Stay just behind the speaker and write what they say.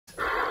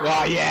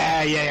Oh,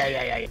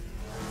 yeah.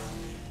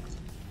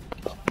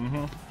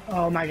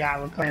 Oh my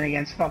god, we're playing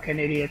against fucking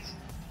idiots.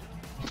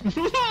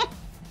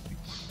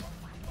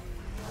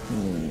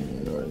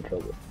 We're in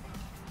trouble.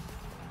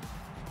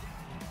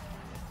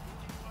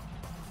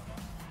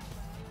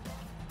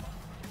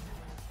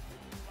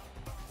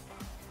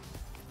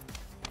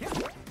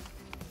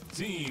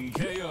 Team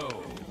KO.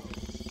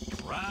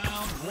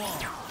 Round 1.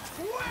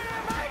 Where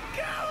am I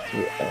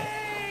going? Yeah.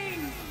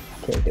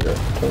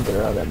 Can't get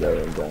around that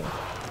building, bro.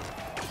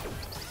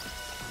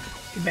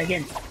 Get back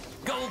in.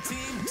 Gold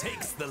team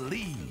takes the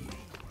lead.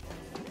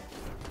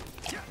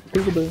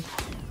 Peekaboo.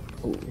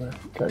 Ooh,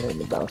 trying to hit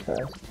the bounce pass.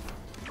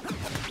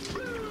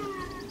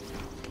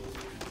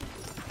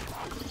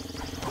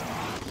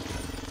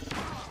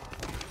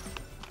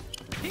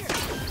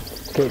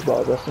 Cage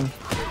ball, Justin.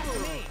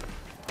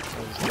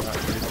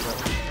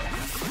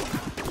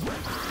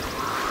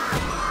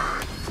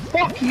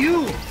 Fuck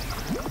you!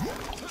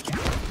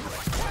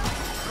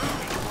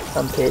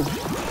 I'm Cage.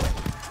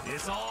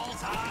 It's all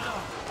tied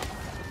up.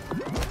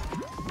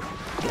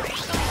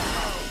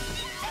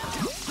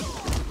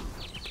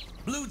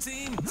 Blue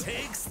team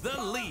takes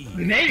the lead.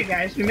 We made it,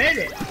 guys. We made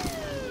it.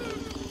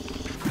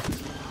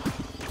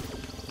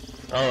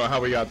 I don't know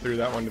how we got through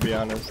that one, to be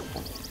honest.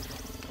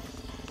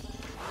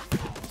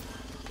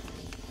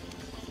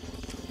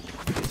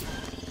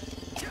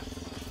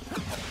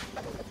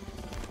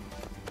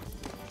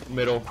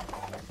 Middle.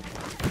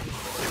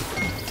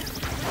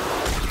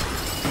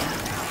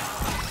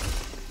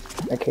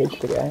 I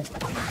caged the guy.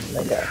 And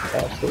I got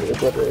absolutely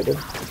obliterated.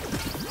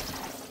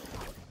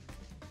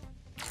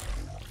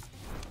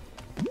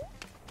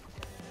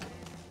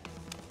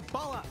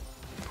 Ball up.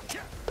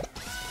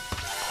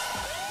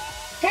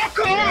 Fuck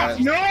off!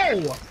 No!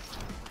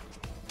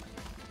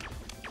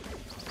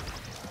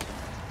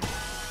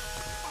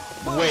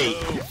 Wait.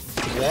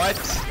 What?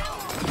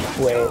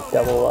 Wait,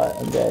 double what?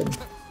 I'm dead.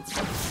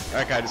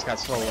 That guy just got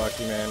so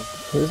lucky, man.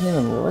 He wasn't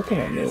even looking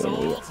at me when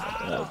he like,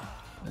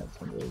 that's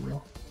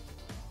unbelievable.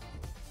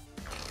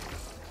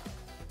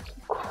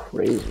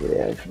 Crazy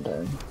reaction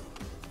time.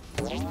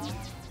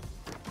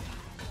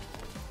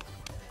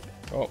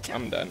 Oh,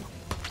 I'm done.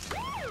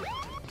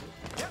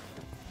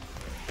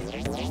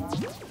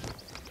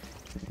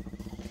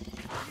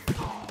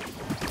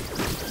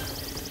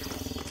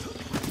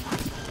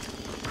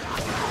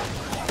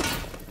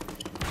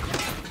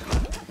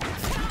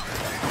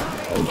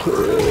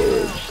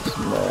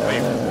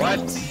 Wait, what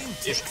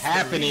is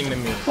happening to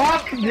me?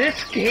 Fuck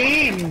this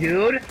game,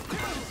 dude!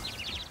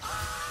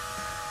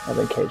 I've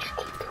been caged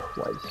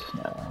twice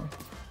now.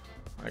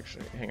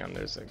 Actually, hang on,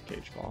 there's a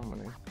cage ball. I'm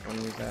gonna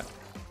use that.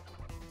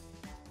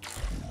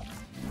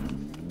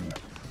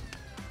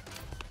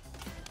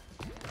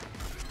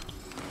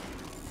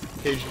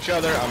 Cage each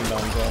other, I'm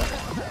done, bro.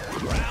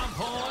 Round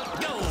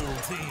point,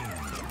 gold team.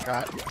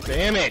 God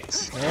damn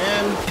it,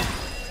 man.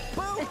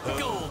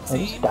 Gold I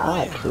team just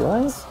dodged,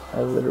 what?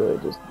 I literally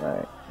just,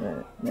 alright,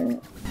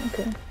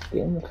 okay.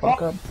 Game the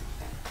fuck up.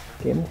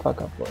 Game the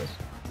fuck up, boys.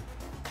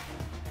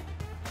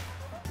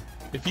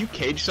 If you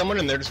cage someone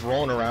and they're just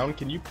rolling around,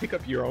 can you pick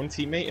up your own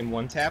teammate and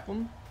one-tap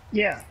them?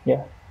 Yeah.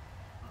 Yeah.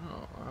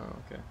 Oh,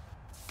 okay.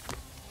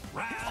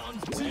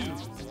 Round 2.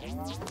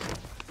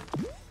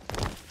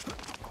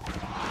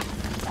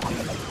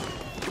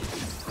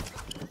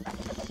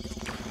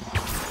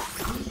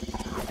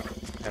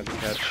 Had to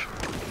catch.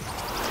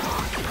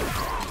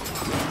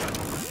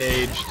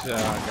 Caged,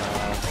 oh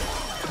god.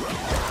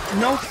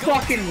 No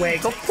fucking way.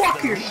 Go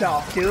fuck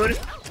yourself, dude.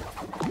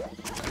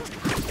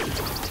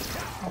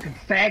 Fucking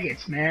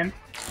faggots, man.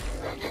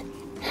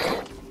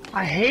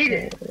 I hate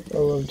it. I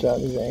love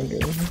Johnny's anger.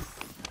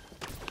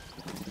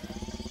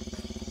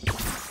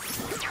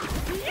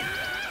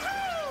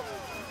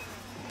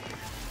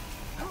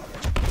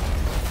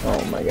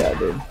 Oh my god,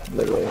 dude.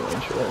 Literally an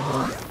inch away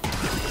from it.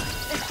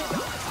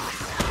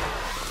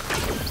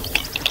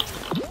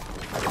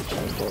 I can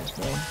change this,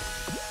 man.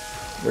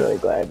 Really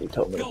glad you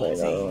told me to play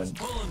another one.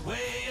 Pulling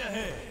way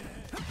ahead.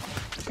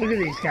 Look at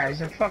these guys.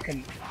 They're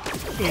fucking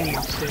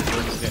idiots, dude.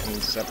 We're just getting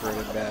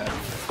separated bad.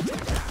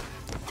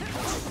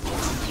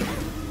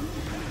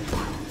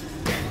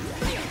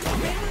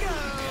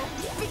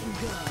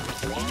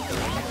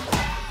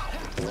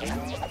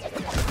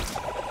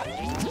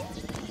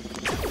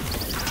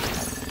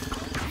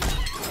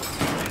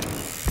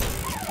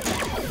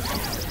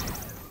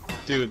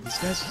 Dude, these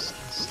guys are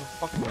so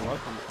fucking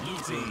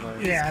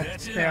lucky. Yeah,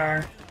 they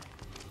are.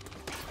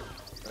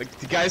 Like,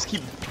 the guys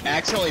keep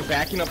accidentally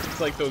backing up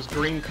to, like, those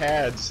green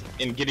pads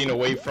and getting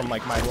away from,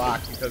 like, my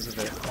lock because of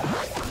it.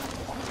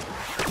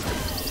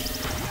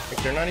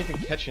 Like, they're not even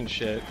catching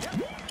shit.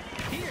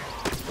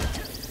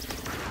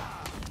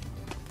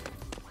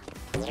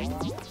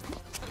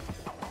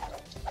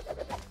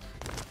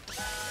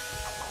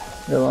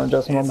 You're alone,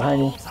 Justin, I'm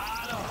behind you.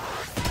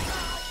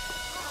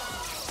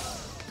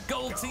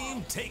 Gold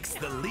team takes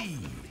the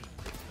lead.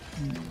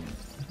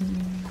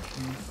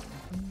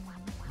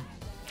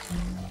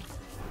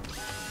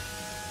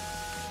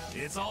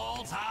 It's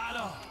all tied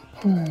up.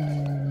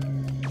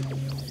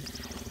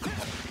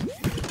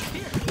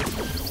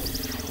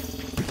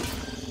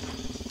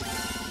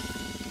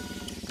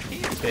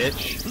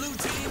 bitch. Blue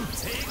team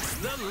takes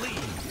the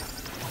lead.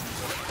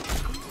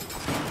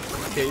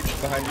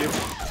 Cage behind you.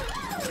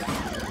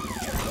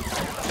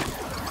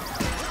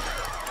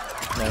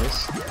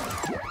 Nice.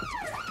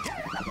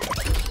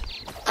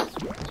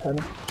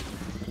 China.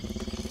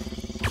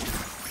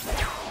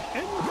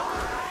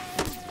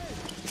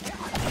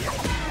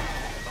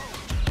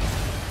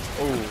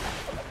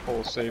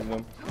 Oh, save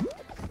them.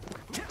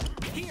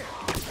 Here.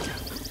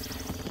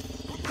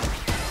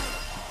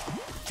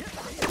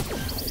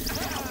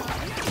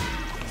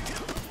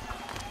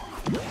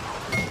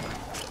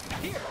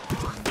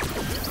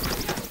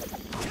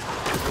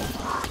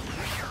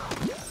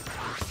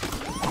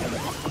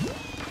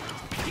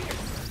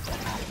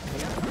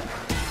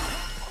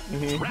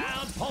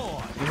 Round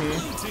point.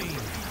 Blue team.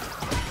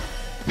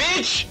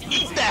 Bitch!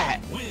 Eat that!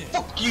 Win.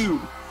 Fuck you!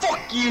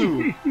 Fuck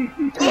you!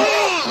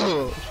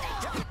 Ugh!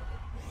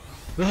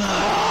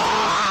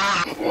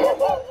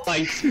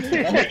 Fight! I'm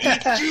gonna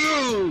eat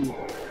you!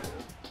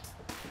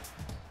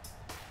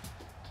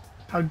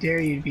 How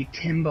dare you be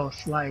Timbo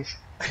Slice?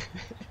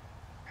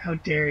 How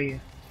dare you?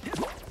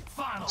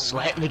 Final.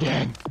 Sweating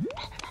again.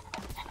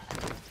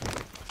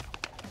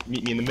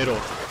 Meet me in the middle.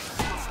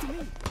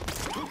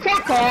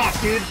 Fuck off,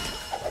 dude!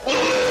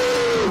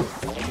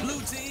 Blue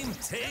team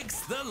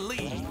takes the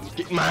lead.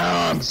 Get in my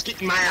arms!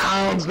 Get in my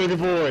arms, baby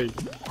boy!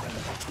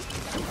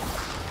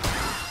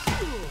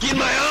 Get in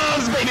my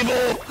arms, baby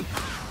boy!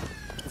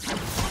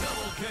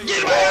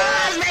 Get in my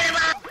arms, baby boy!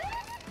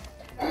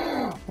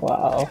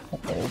 Wow,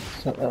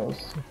 that was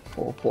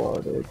full floor,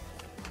 dude.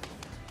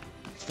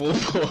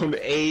 Full-blown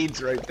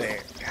AIDS right there.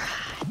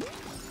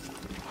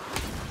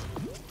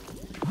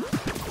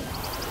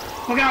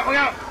 Look out, look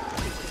out!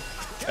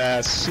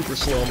 Super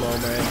slow-mo,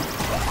 man.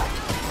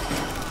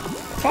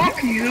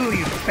 Fuck you,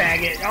 you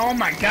faggot! Oh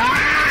my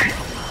god!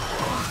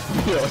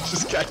 Yo,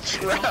 just got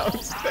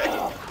trounced,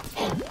 man.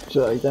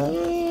 Shit like that.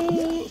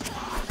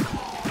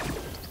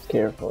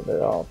 Careful,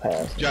 they're all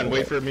passing. John,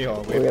 wait for me,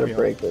 Hall. We Wait for gotta me,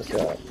 break this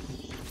up.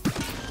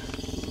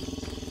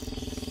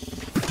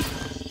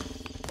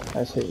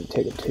 I say we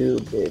take a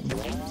tube, dude.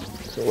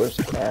 It's the worst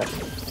that can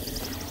happen.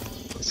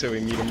 So we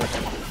meet him right.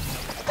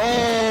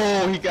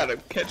 Oh, he gotta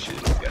catch it.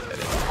 He got that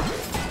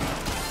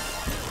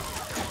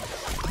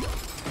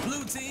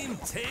Blue team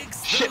takes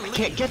the Shit, I lead.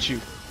 can't get you.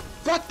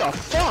 What the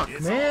fuck,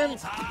 It's man? all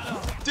tied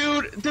up.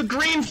 Dude, the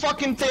green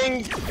fucking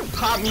thing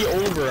popped me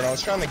over and I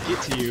was trying to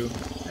get to you.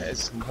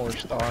 That's some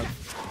horse dog.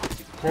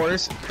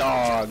 Horse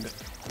dog.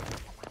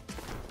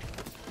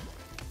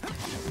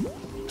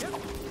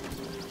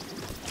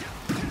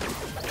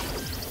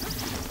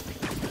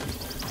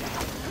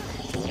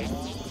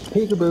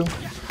 Peekaboo.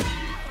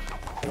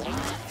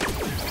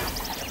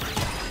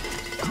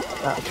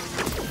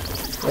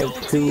 Ouch.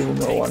 Like two of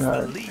them are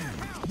 100.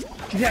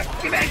 Get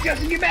back,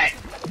 Justin, get back!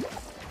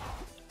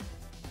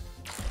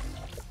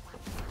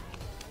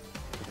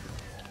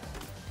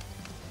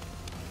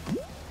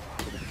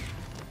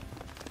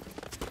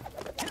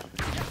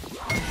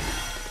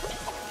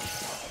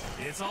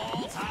 It's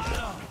all tied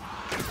up.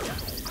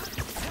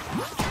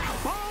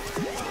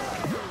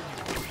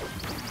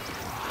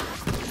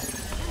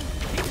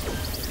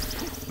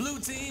 Blue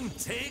team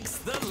takes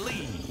the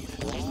lead.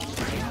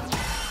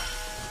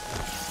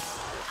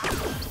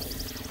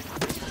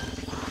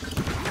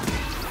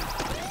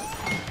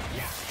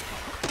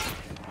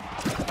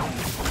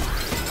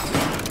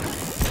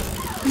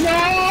 No!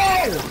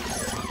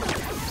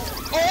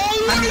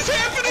 Oh, what is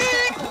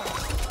happening?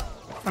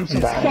 I'm so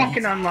Bang.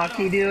 fucking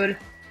unlucky, dude.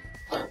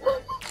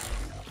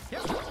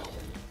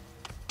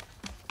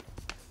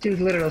 Dude,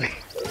 literally.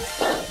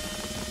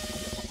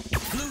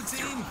 Blue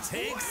team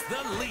takes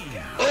the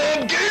lead.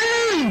 I'm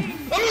game!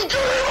 I'm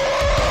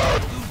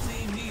game! Blue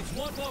team needs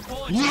one more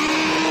point.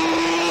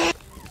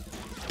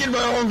 Get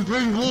my arms,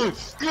 baby boy!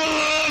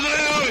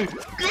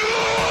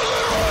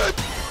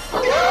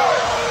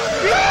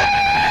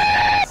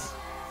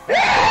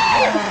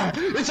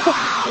 It's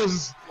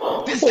ours!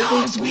 This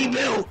house we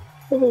built!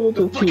 I think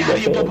it's Fuck out of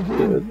here, just Bubba.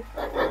 dude.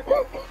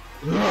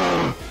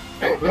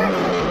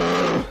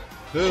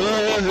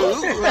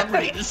 I'm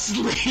ready to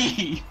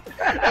sleep!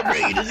 I'm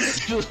ready to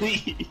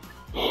sleep!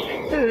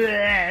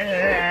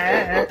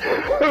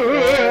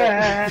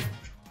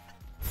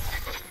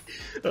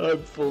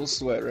 I'm full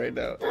sweat right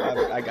now.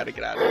 I gotta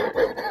get out of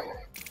here.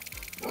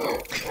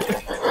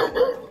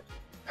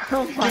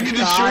 Oh my Give me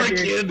the god, dude.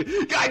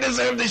 shuriken! I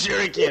deserve the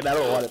shuriken! I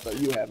don't want it, but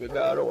you have it.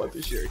 No, I don't want the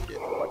shuriken.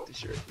 Fuck the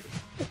shuriken.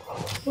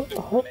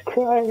 I'm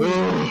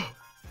crying.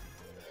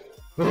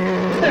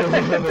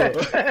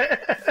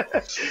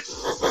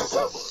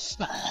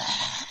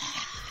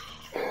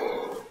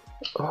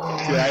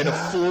 Dude, I had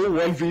a full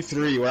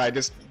 1v3 where I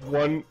just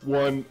won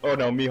one. Oh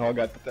no, Mihal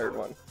got the third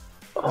one.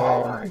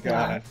 Oh my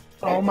god.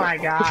 Oh my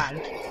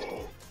god.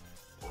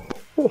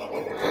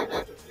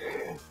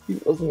 He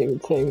wasn't even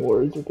saying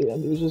words at the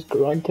end, he was just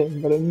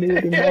grunting, but I knew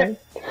it in my...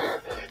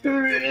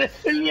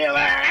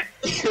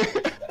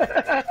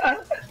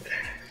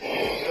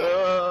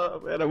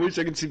 Man, I wish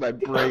I could see my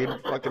brain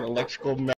fucking electrical